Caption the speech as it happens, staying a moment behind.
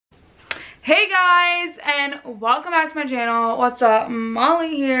Hey guys, and welcome back to my channel. What's up?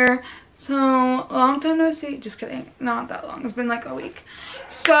 Molly here. So, long time no see. Just kidding. Not that long. It's been like a week.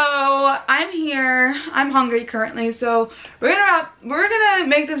 So, I'm here. I'm hungry currently. So, we're gonna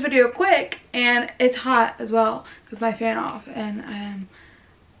make this video quick, and it's hot as well because my fan off, and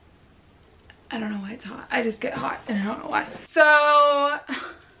I don't know why it's hot. I just get hot and I don't know why. So,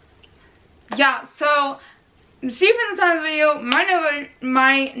 yeah. So, see from the time of the video,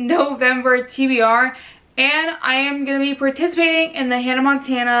 my November TBR, and I am going to be participating in the Hannah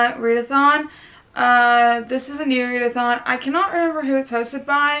Montana Readathon. This is a new Readathon. I cannot remember who it's hosted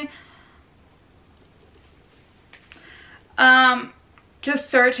by. Just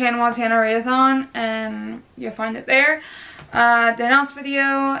search Hannah Montana Readathon and you'll find it there. The announce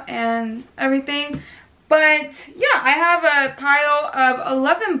video and everything. But yeah, I have a pile of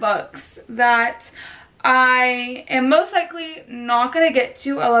 11 books that I am most likely not going to get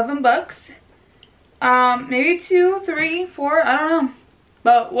to 11 books. Maybe 2, 3, 4, I don't know.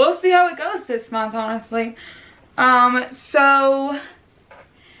 But we'll see how it goes this month, honestly. So,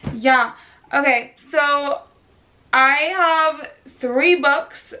 yeah. Okay, so I have 3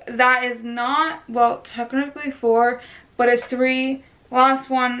 books that is not, well, technically 4, but it's 3. Last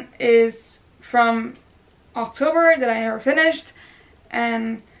one is from October that I never finished,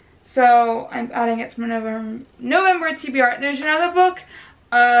 and so I'm adding it to my November TBR. There's another book,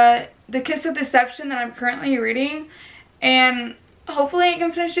 The Kiss of Deception, that I'm currently reading, and hopefully I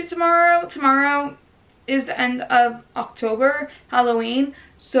can finish it tomorrow. Tomorrow is the end of October, Halloween,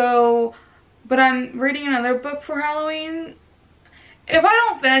 so, but I'm reading another book for Halloween. If I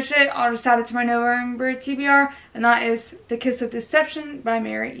don't finish it, I'll just add it to my November TBR, and that is The Kiss of Deception by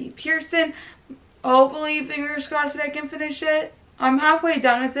Mary E. Pearson. Hopefully, fingers crossed that I can finish it. I'm halfway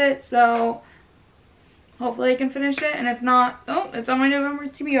done with it, so hopefully I can finish it. And if not, oh, it's on my November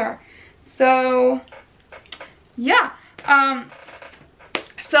TBR. So, yeah.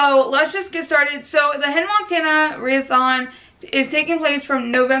 So, let's just get started. So, the Hannah Montana Readathon is taking place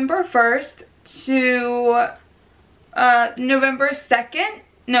from November 1st to November 2nd.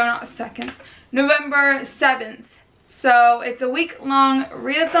 No, not 2nd. November 7th. So, it's a week-long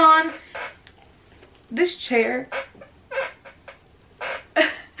readathon. This chair...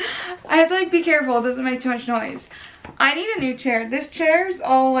 I have to like be careful it doesn't make too much noise. I need a new chair. This chair is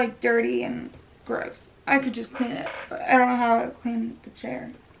all like dirty and gross. I could just clean it, but I don't know how to clean the chair.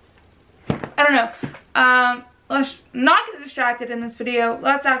 I don't know. Let's not get distracted in this video.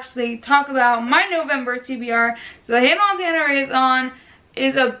 Let's actually talk about my November TBR. So the Hannah Montana Readathon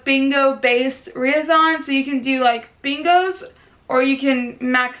is a bingo based readathon, so you can do like bingos, or you can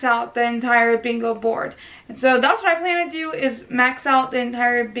max out the entire bingo board. And so that's what I plan to do, is max out the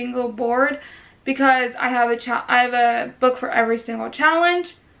entire bingo board, because I have a book for every single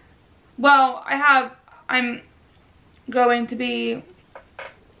challenge. Well, I'm going to be,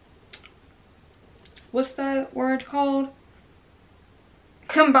 what's that word called?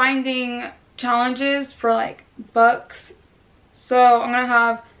 Combining challenges for like books. So I'm gonna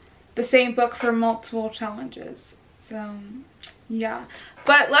have the same book for multiple challenges. So yeah,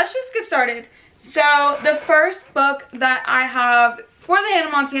 but let's just get started. So the first book that I have for the Hannah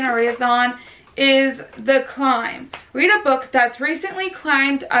Montana Readathon is The Climb. Read a book that's recently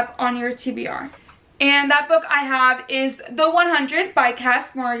climbed up on your TBR. And that book I have is The 100 by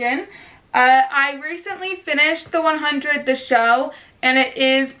Cass Morgan. I recently finished The 100, the show, and it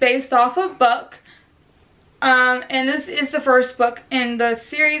is based off a book. And this is the first book in the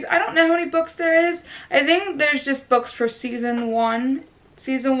series. I don't know how many books there is. I think there's just books for season one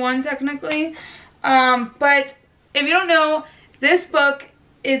technically. But if you don't know, this book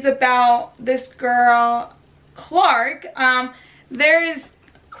is about this girl, Clark. Basically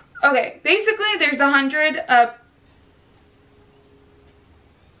there's 100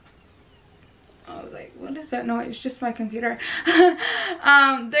 I was like, what is that noise? It's just my computer.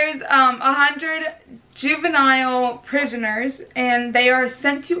 There's 100 juvenile prisoners, and they are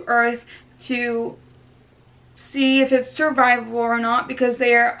sent to Earth to see if it's survivable or not, because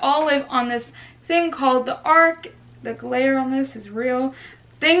they all live on this thing called the Ark. The glare on this is real.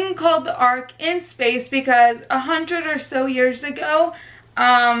 Thing called the Ark in space, because 100 or so years ago,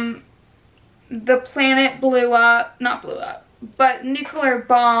 the planet but nuclear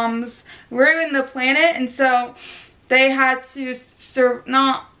bombs ruined the planet, and so they had to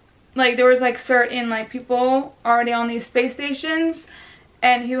there was like certain like people already on these space stations,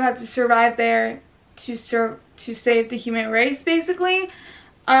 and who had to survive there to save the human race, basically.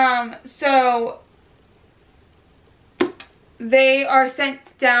 So they are sent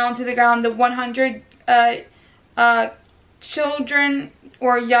down to the ground. The 100 children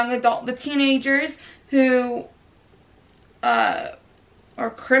or young adult, the teenagers who are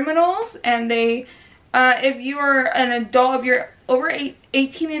criminals, and they if you are an adult, if you're over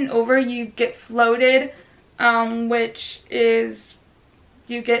 18 and over, you get floated, which is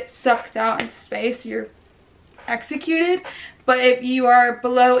you get sucked out into space, you're executed. But if you are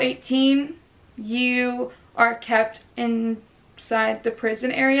below 18, you are kept inside the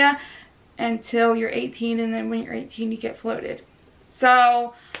prison area until you're 18, and then when you're 18 you get floated.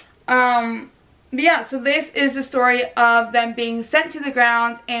 So yeah, so this is the story of them being sent to the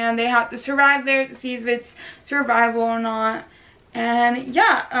ground, and they have to survive there to see if it's survival or not. And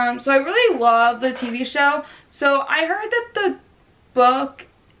yeah, so I really love the TV show. So I heard that the book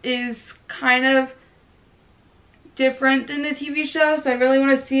is kind of different than the TV show, so I really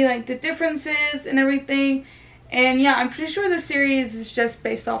want to see like the differences and everything. And yeah, I'm pretty sure the series is just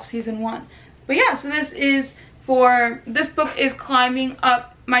based off season 1. But yeah, so this book is climbing up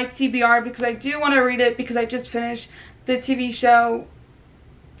my TBR because I do want to read it, because I just finished the TV show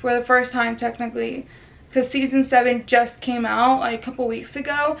for the first time technically, because season 7 just came out like a couple weeks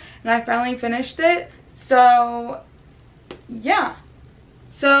ago and I finally finished it. So yeah,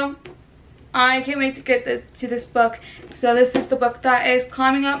 so I can't wait to get to this book. So this is the book that is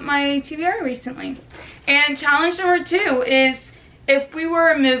climbing up my TBR recently. And challenge number 2 is, if we were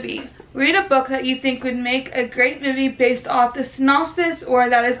a movie, read a book that you think would make a great movie based off the synopsis, or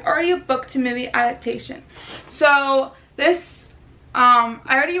that is already a book to movie adaptation. So this, I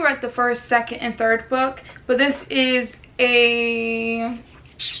already read the first, second, and third book, but this is a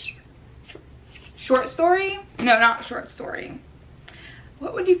short story? No, not short story.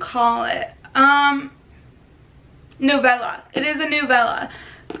 What would you call it? Novella. It is a novella.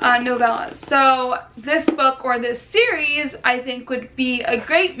 So this book, or this series, I think would be a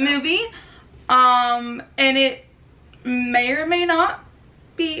great movie, and it may or may not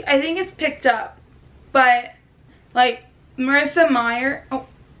be. I think it's picked up, but like Marissa Meyer,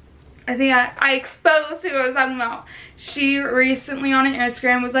 I think I exposed who I was talking about. She recently on an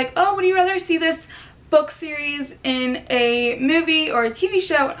Instagram was like, oh, would you rather see this book series in a movie or a TV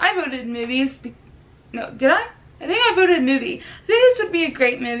show? And I voted movies. No, did I? I think I voted movie. I think this would be a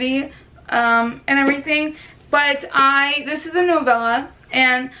great movie, and everything. But this is a novella,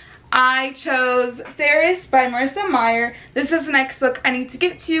 and I chose Ferris by Marissa Meyer. This is the next book I need to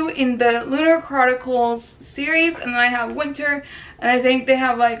get to in the Lunar Chronicles series, and then I have Winter, and I think they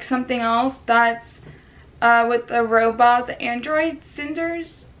have like something else that's with the robot, the android,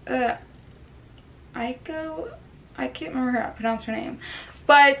 Cinders, Aiko, I can't remember how to pronounce her name.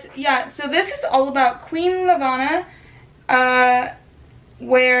 But yeah, so this is all about Queen Lavanna,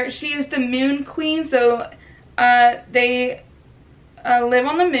 where she is the moon queen. So they live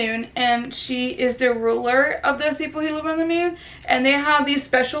on the moon, and she is the ruler of those people who live on the moon, and they have these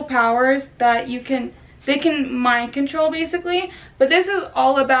special powers that they can mind control basically. But this is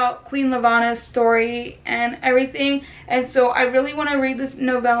all about Queen Lavanna's story and everything, and so I really want to read this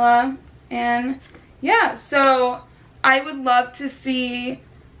novella. And yeah, so I would love to see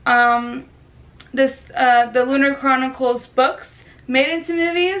the Lunar Chronicles books made into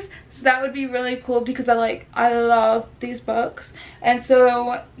movies. So that would be really cool, because I love these books. And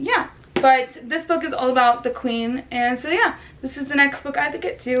so yeah, but this book is all about the queen, and so yeah, this is the next book I have to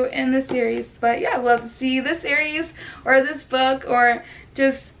get to in the series. But yeah, I'd love to see this series or this book, or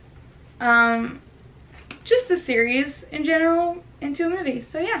just the series in general into a movie.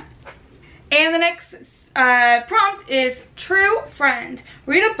 So yeah. And the next prompt is True Friend.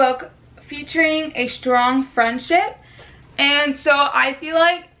 Read a book featuring a strong friendship. And so I feel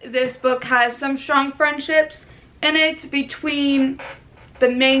like this book has some strong friendships in it between the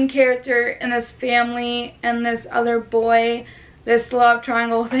main character and this family and this other boy, this love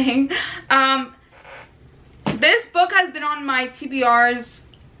triangle thing. This book has been on my TBRs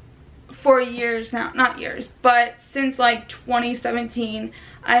for years now. Not years, but since like 2017.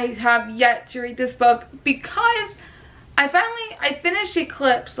 I have yet to read this book, because I finished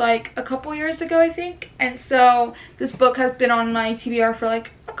Eclipse like a couple years ago, I think, and so this book has been on my TBR for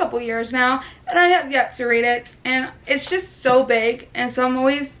like a couple years now, and I have yet to read it. And it's just so big, and so I'm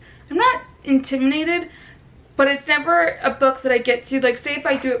not intimidated, but it's never a book that I get to. Like, say if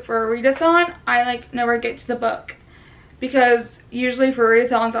I do it for a readathon, I like never get to the book, because usually for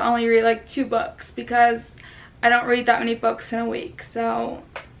readathons I only read like 2 books, because I don't read that many books in a week. So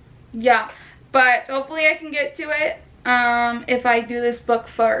yeah, but hopefully I can get to it if I do this book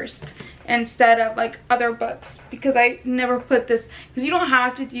first instead of like other books, because I never put this, because you don't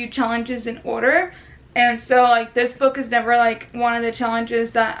have to do challenges in order, and so like this book is never like one of the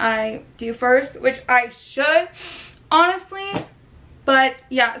challenges that I do first, which I should. honestly. But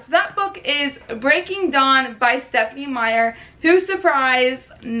yeah, so that book is Breaking Dawn by Stephanie Meyer. Who's surprised?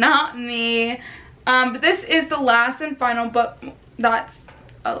 Not me. But this is the last and final book. That's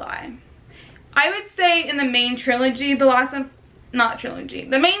a lie. I would say in the main trilogy, the last and, not trilogy,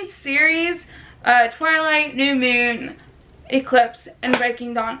 the main series, Twilight, New Moon, Eclipse, and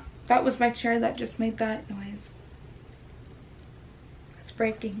Breaking Dawn. That was my chair that just made that noise. It's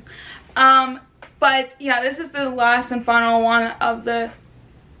breaking. But yeah, this is the last and final one of the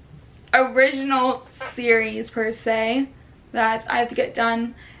original series per se that I have to get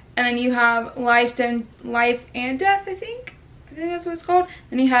done. And then you have Life and Death, I think that's what it's called.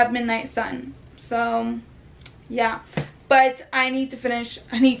 Then you have Midnight Sun. So yeah, but I need to finish,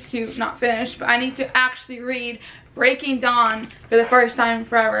 not finish, but I need to actually read Breaking Dawn for the first time in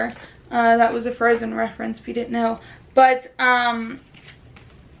forever. That was a Frozen reference if you didn't know. But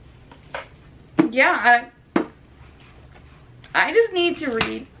yeah, I just need to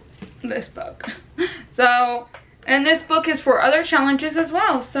read this book. So, and this book is for other challenges as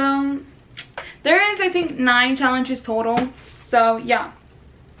well. So there is, I think, 9 challenges total. So yeah.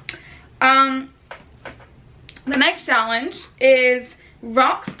 The next challenge is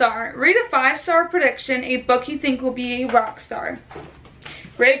Rockstar. Read a 5-star prediction, a book you think will be a rock star.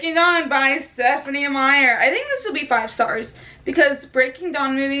 Breaking Dawn by Stephanie Meyer. I think this will be 5 stars because Breaking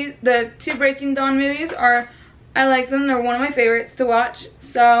Dawn movies, the 2 Breaking Dawn movies are, I like them. They're one of my favorites to watch.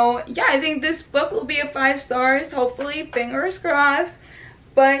 So yeah, I think this book will be a 5 stars. Hopefully, fingers crossed.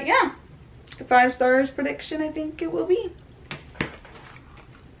 But yeah, a 5 stars prediction I think it will be.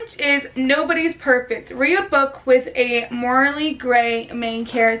 Which is Nobody's Perfect. Read a book with a morally gray main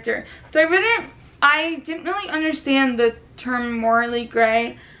character. So I didn't really understand the term morally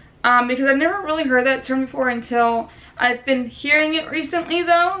gray because I've never really heard that term before until I've been hearing it recently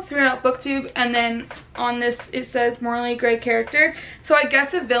though throughout booktube, and then on this it says morally gray character. So I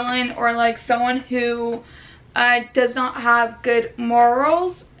guess a villain or like someone who does not have good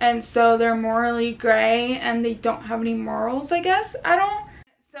morals, and so they're morally gray and they don't have any morals, I guess. I don't.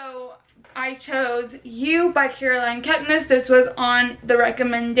 So I chose You by Caroline Kepnes. This was on the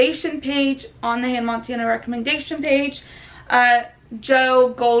recommendation page, on the Hannah Montana recommendation page.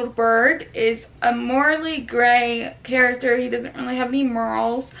 Joe Goldberg is a morally gray character. He doesn't really have any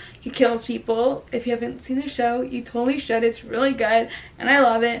morals. He kills people. If you haven't seen the show, you totally should. It's really good and I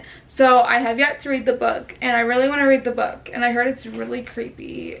love it. So I have yet to read the book and I really want to read the book, and I heard it's really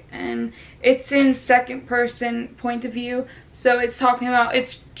creepy and it's in 2nd person point of view. So it's talking about,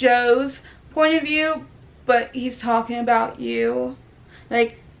 it's Joe's point of view, but he's talking about you.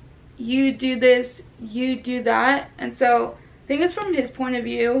 Like, you do this, you do that. And so I think it's from his point of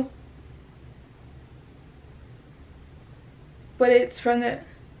view, but it's from the,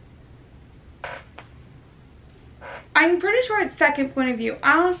 I'm pretty sure it's 2nd point of view.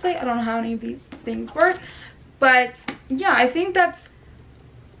 Honestly, I don't know how any of these things work, but yeah, I think that's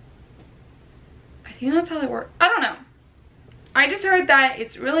how they work. I don't know. I just heard that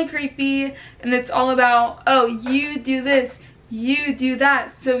it's really creepy and it's all about, oh, you do this, you do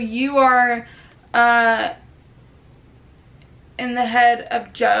that, so you are in the head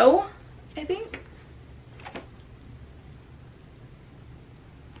of Joe, I think.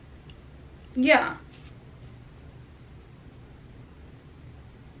 Yeah.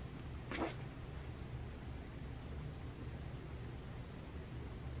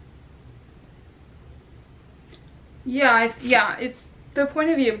 Yeah, it's the point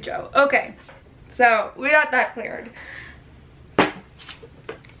of view of Joe. Okay, so we got that cleared.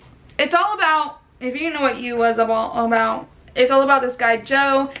 It's all about, if you know what You was all about, it's all about this guy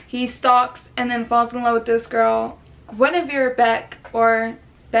Joe. He stalks and then falls in love with this girl, Guinevere Beck, or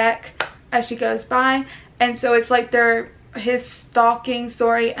Beck as she goes by. And so it's like his stalking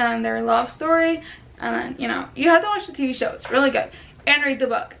story and their love story. And then, you know, you have to watch the TV show. It's really good. And read the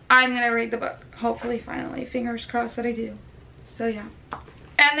book. I'm gonna read the book. Hopefully, finally. Fingers crossed that I do. So, yeah.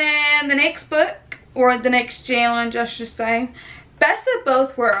 And then the next book, or the next challenge, I should say, Best of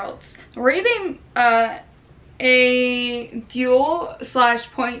Both Worlds. Reading a dual slash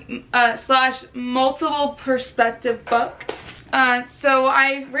multiple perspective book. So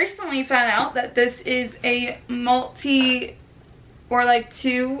I recently found out that this is a multi, or like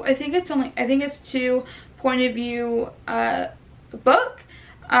 2, I think it's 2 point of view book.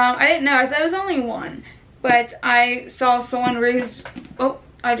 I didn't know, I thought it was only 1, but I saw someone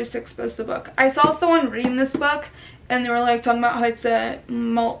I just exposed the book. I saw someone reading this book and they were like talking about how it's a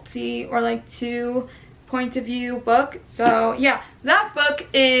multi, or like 2 point of view book. So yeah, that book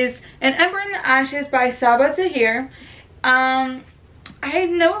is An Ember in the Ashes by Sabaa Tahir. I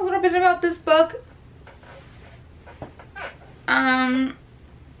know a little bit about this book.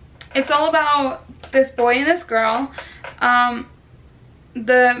 it's all about this boy and this girl.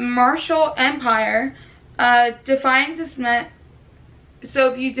 The Marshall Empire defines this meant,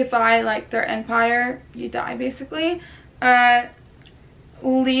 so if you defy like their empire, you die basically.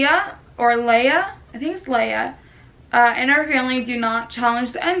 Leah, I think it's Leia, and her family do not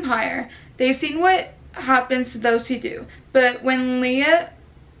challenge the empire. They've seen what happens to those who do. But when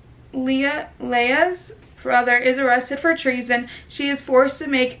Leia's brother is arrested for treason, she is forced to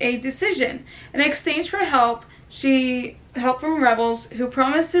make a decision. In exchange for help from rebels who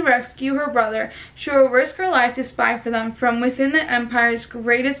promise to rescue her brother, she will risk her life to spy for them from within the Empire's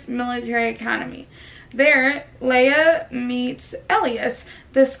greatest military academy. There, Leia meets Elias,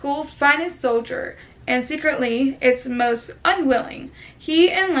 the school's finest soldier, and secretly its most unwilling.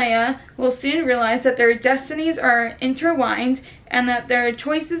 He and Leia will soon realize that their destinies are intertwined and that their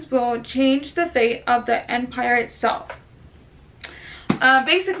choices will change the fate of the Empire itself.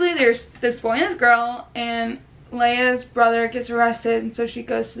 Basically, there's this boy and this girl, and Leia's brother gets arrested, and so she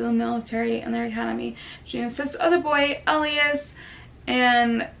goes to the military and their academy. She meets this other boy, Elias,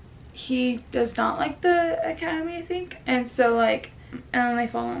 and he does not like the academy, I think, and so like, and then they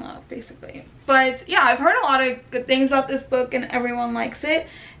fall in love basically. But yeah, I've heard a lot of good things about this book and everyone likes it,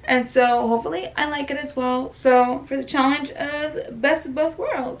 and so hopefully I like it as well. So for the challenge of Best of Both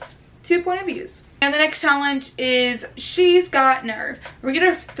Worlds, 2 point of views. And the next challenge is She's Got Nerve. We're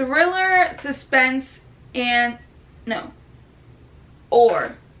gonna thriller, suspense, and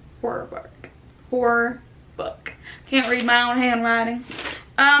horror book. Can't read my own handwriting.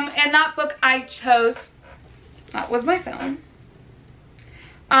 And that book I chose, that was my phone.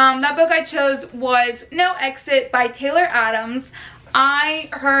 That book I chose was No Exit by Taylor Adams. I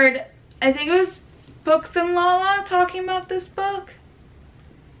think it was Books and Lala talking about this book.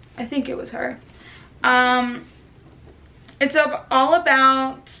 I think it was her. It's all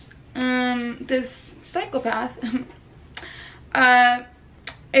about this psychopath.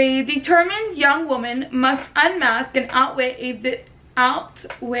 A determined young woman must unmask and outwit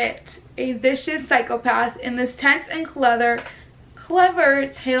a vicious psychopath in this tense and clever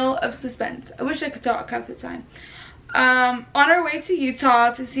tale of suspense. I wish I could talk half the time. On her way to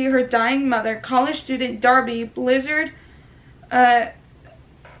Utah to see her dying mother, college student Darby Thorne.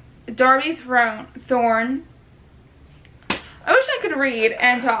 I wish I could read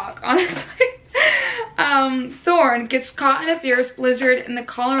and talk, honestly. Thorne gets caught in a fierce blizzard in the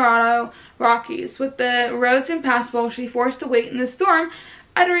Colorado Rockies. With the roads impassable, she's forced to wait in the storm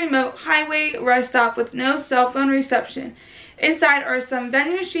at a remote highway rest stop with no cell phone reception. Inside are some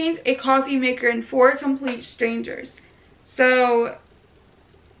vending machines, a coffee maker, and 4 complete strangers. So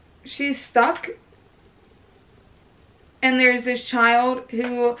she's stuck, and there's this child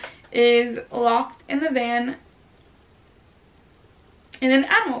who is locked in the van in an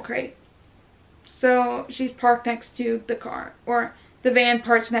animal crate. So she's parked next to the car, or the van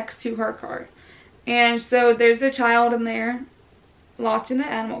parked next to her car. And so there's a child in there locked in the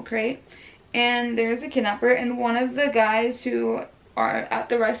animal crate, and there's a kidnapper, and one of the guys who are at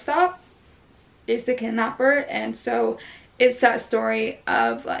the rest stop is the kidnapper. And so it's that story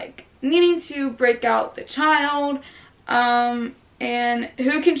of like needing to break out the child, and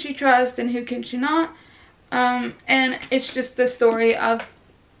who can she trust and who can she not, and it's just the story of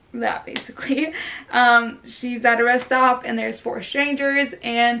that basically. She's at a rest stop, and there's 4 strangers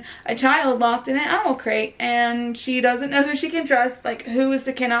and a child locked in an animal crate, and she doesn't know who she can trust, like who is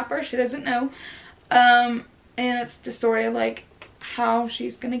the kidnapper, she doesn't know. And it's the story of like how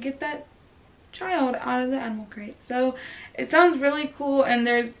she's gonna get that child out of the animal crate. So it sounds really cool, and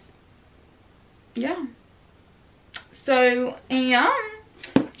there's, yeah. So yeah,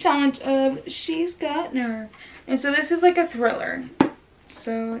 challenge of She's Got Nerve. And so this is like a thriller.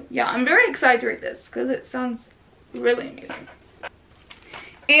 So yeah, I'm very excited to read this because it sounds really amazing.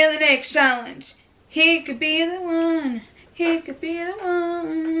 And the next challenge, He Could Be the One. He could be the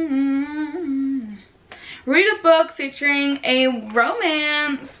one. Read a book featuring a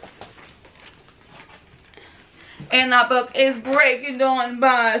romance. And that book is Breaking Dawn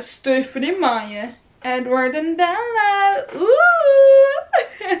by Stephanie Meyer, Edward and Bella. Ooh.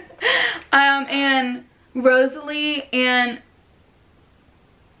 And Rosalie and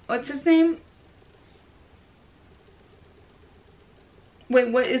what's his name? Wait,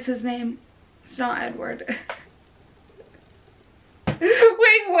 what is his name? It's not Edward.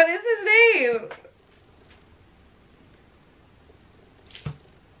 Wait, what is his name?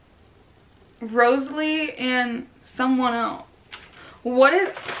 Rosalie and someone else. What is,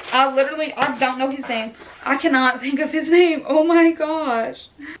 I don't know his name. I cannot think of his name. Oh my gosh.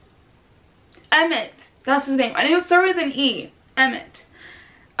 Emmett, that's his name. I knew it started with an E. Emmett.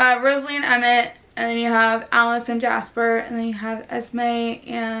 Rosalie and Emmett, and then you have Alice and Jasper, and then you have Esme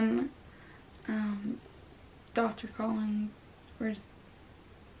and Dr. Colin. I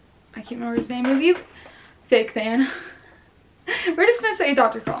can't remember his name. Is he fake fan? We're just gonna say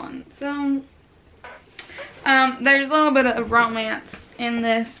Dr. Colin. So there's a little bit of romance in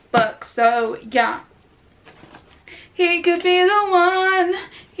this book, so yeah. He could be the one,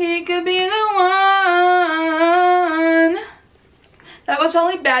 he could be the one. That was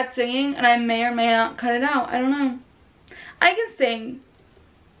probably bad singing, and I may or may not cut it out. I don't know. I can sing.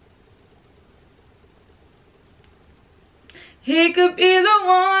 He could be the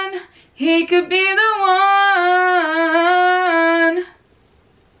one, he could be the one.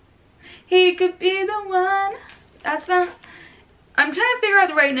 He could be the one. That's not, I'm trying to figure out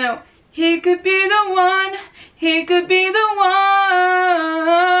the right note. He could be the one, he could be the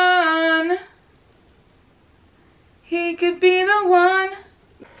one. He could be the one.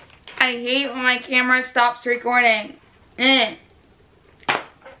 I hate when my camera stops recording. He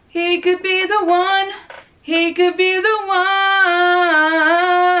could be the one, he could be the one.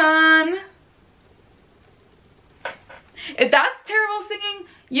 If that's terrible singing,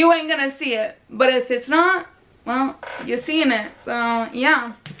 you ain't gonna see it. But if it's not, well, you're seeing it. So,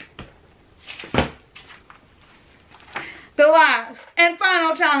 yeah. The last and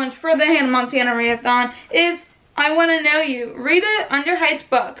final challenge for the Hannah Montana Readathon is I Want to Know You. Rita Underhight's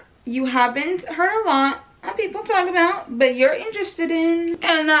book. You haven't heard a lot of people talk about, but you're interested in.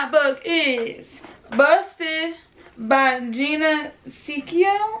 And that book is Busted by Gina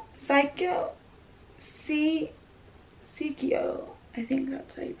Sicchio. Sicchio. I think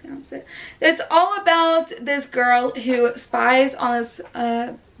that's how you pronounce it. It's all about this girl who spies on this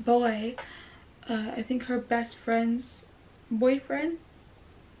boy. I think her best friend's boyfriend.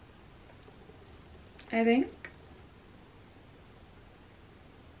 I think.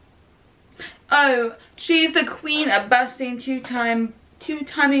 Oh, she's the queen of busting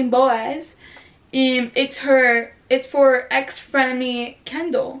two-timing boys. It's for ex-frenemy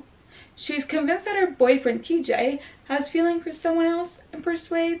Kendall. She's convinced that her boyfriend TJ has feeling for someone else and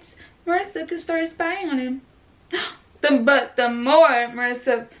persuades Marissa to start spying on him. But the more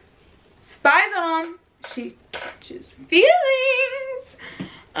Marissa spies on him, she catches feelings.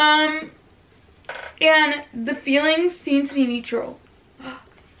 And the feelings seem to be mutual.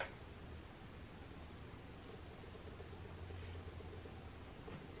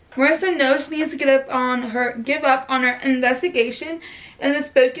 Marissa knows she needs to give up on her investigation and is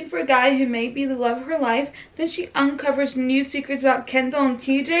spoken for a guy who may be the love of her life. Then she uncovers new secrets about Kendall and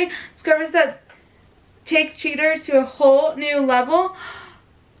TJ, discovers that take cheaters to a whole new level.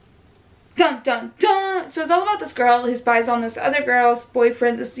 Dun dun dun! So it's all about this girl who spies on this other girl's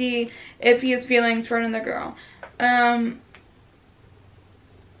boyfriend to see if he has feelings for another girl. And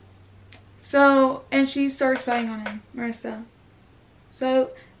she starts spying on him, Marissa.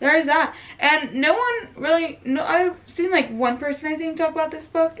 So there is that. And no one really, I've seen like one person I think talk about this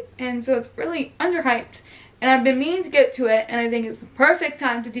book, and so it's really underhyped. And I've been meaning to get to it, and I think it's the perfect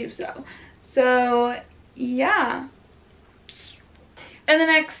time to do so. So yeah. And the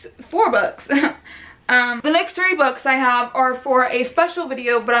next 4 books. The next 3 books I have are for a special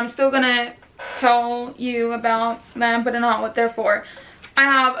video, but I'm still gonna tell you about them, but not what they're for. I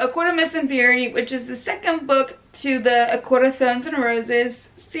have A Court of Mist and Fury, which is the second book to the A Court of Thorns and Roses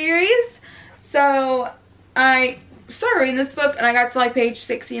series. So I started reading this book and I got to like page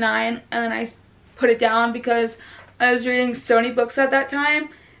 69, and then I put it down because I was reading so many books at that time,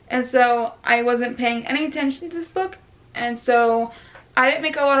 and so I wasn't paying any attention to this book, and so I didn't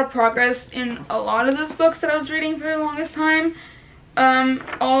make a lot of progress in a lot of those books that I was reading for the longest time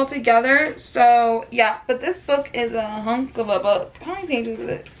all together. So yeah, but this book is a hunk of a book. How many pages is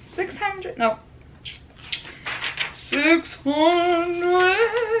it? 600? No.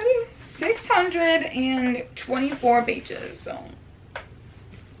 624 pages. So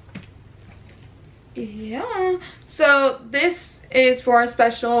yeah, so this is for a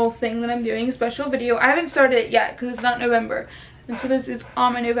special thing that I'm doing, a special video. I haven't started it yet because it's not November, and so this is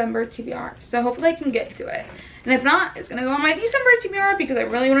on my November TBR, so hopefully I can get to it, and if not, it's gonna go on my December TBR because I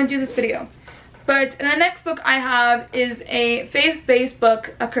really want to do this video. But the next book I have is a faith-based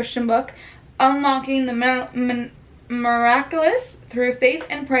book, a Christian book, Unlocking the Miraculous Through Faith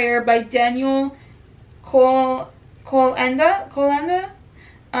and Prayer by Daniel Kolenda.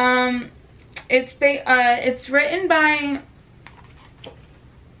 It's written by,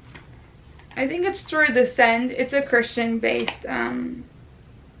 I think it's through The Send. It's a Christian based I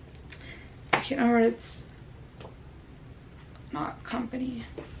can't remember what it's, not company.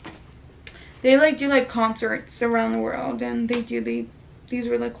 They like do like concerts around the world, and they do these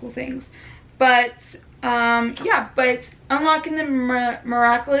really cool things. But yeah, but unlocking the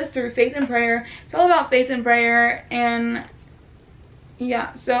miraculous through faith and prayer. It's all about faith and prayer. And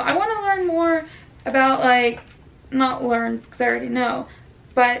yeah, so I want to learn more about, like, not learn because I already know,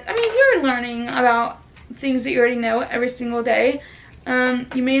 but I mean, you're learning about things that you already know every single day.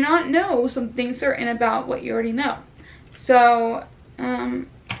 You may not know something certain about what you already know. So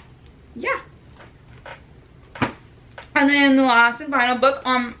yeah. And then the last and final book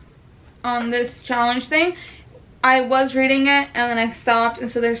on this challenge thing, I was reading it and then I stopped, and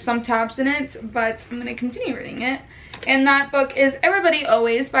so there's some tabs in it, but I'm gonna continue reading it. And that book is Everybody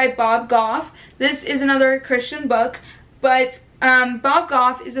Always by Bob Goff. This is another Christian book, but Bob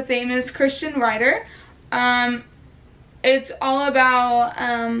Goff is a famous Christian writer. It's all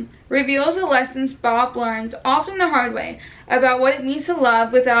about, reveals the lessons Bob learned, often the hard way, about what it means to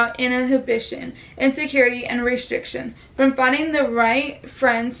love without inhibition, insecurity, and restriction. From finding the right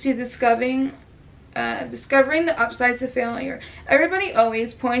friends to discovering the upsides of failure. Everybody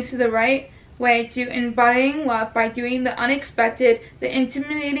Always points to the right way to embodying love by doing the unexpected, the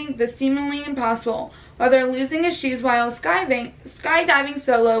intimidating, the seemingly impossible. Whether losing his shoes while skydiving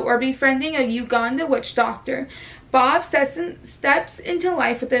solo or befriending a Uganda witch doctor, Bob steps into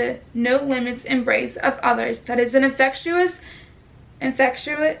life with a no-limits embrace of others that is an infectious, I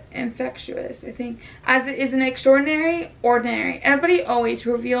think, as it is an extraordinary, ordinary. Everybody Always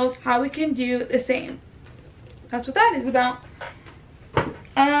reveals how we can do the same. That's what that is about.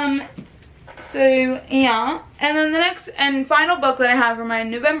 So yeah, and then the next and final book that I have for my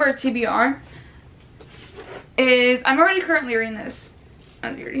November TBR is, I'm already currently reading this,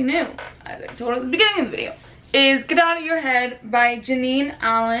 as you already knew, as I told at the beginning of the video, is Get Out of Your Head by Janine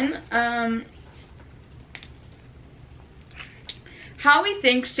Allen. How we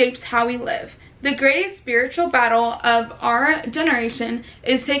think shapes how we live. The greatest spiritual battle of our generation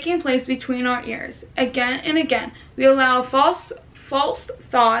is taking place between our ears. Again and again, we allow false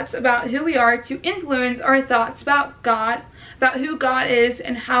thoughts about who we are to influence our thoughts about God, about who God is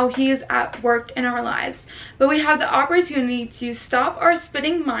and how he is at work in our lives. But we have the opportunity to stop our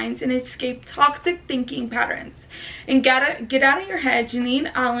spinning minds and escape toxic thinking patterns. In Get Out of Your Head,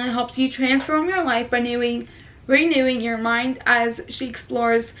 Janine Allen helps you transform your life by renewing your mind as she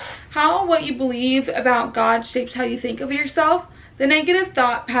explores how what you believe about God shapes how you think of yourself, the negative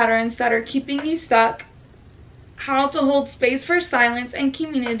thought patterns that are keeping you stuck, how to hold space for silence and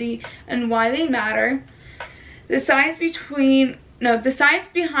community and why they matter, the science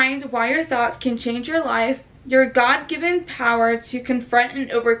behind why your thoughts can change your life, your God-given power to confront and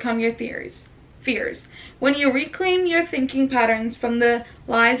overcome your fears. When you reclaim your thinking patterns from the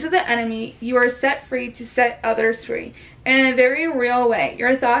lies of the enemy, you are set free to set others free. In a very real way,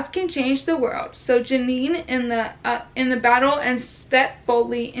 your thoughts can change the world. So Janine in the battle and step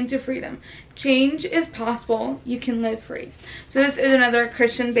boldly into freedom. Change is possible. You can live free. So this is another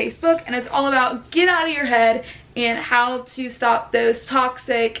Christian-based book, and it's all about get out of your head and how to stop those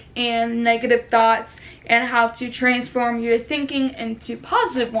toxic and negative thoughts and how to transform your thinking into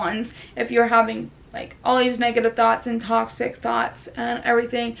positive ones if you're having like all these negative thoughts and toxic thoughts and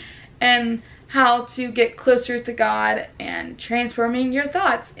everything, and how to get closer to God and transforming your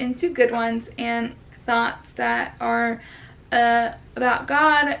thoughts into good ones and thoughts that are about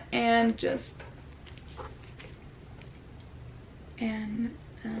God and just and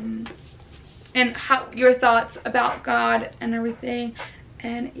how your thoughts about God and everything.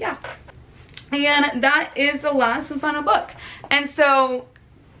 And yeah, and that is the last and final book. And so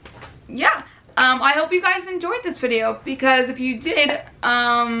yeah, I hope you guys enjoyed this video, because if you did,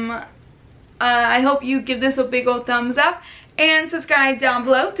 I hope you give this a big old thumbs up and subscribe down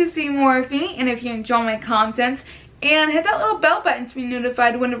below to see more of me, and if you enjoy my content, and hit that little bell button to be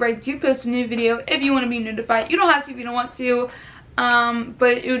notified whenever I do post a new video if you want to be notified. You don't have to if you don't want to,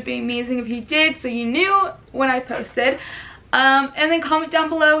 but it would be amazing if you did so you knew when I posted. And then comment down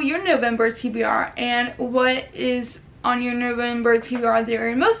below your November TBR and what is on your November TBR that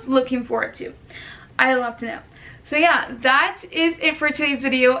you're most looking forward to. I'd love to know. So yeah, that is it for today's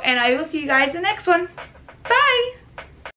video, and I will see you guys in the next one. Bye!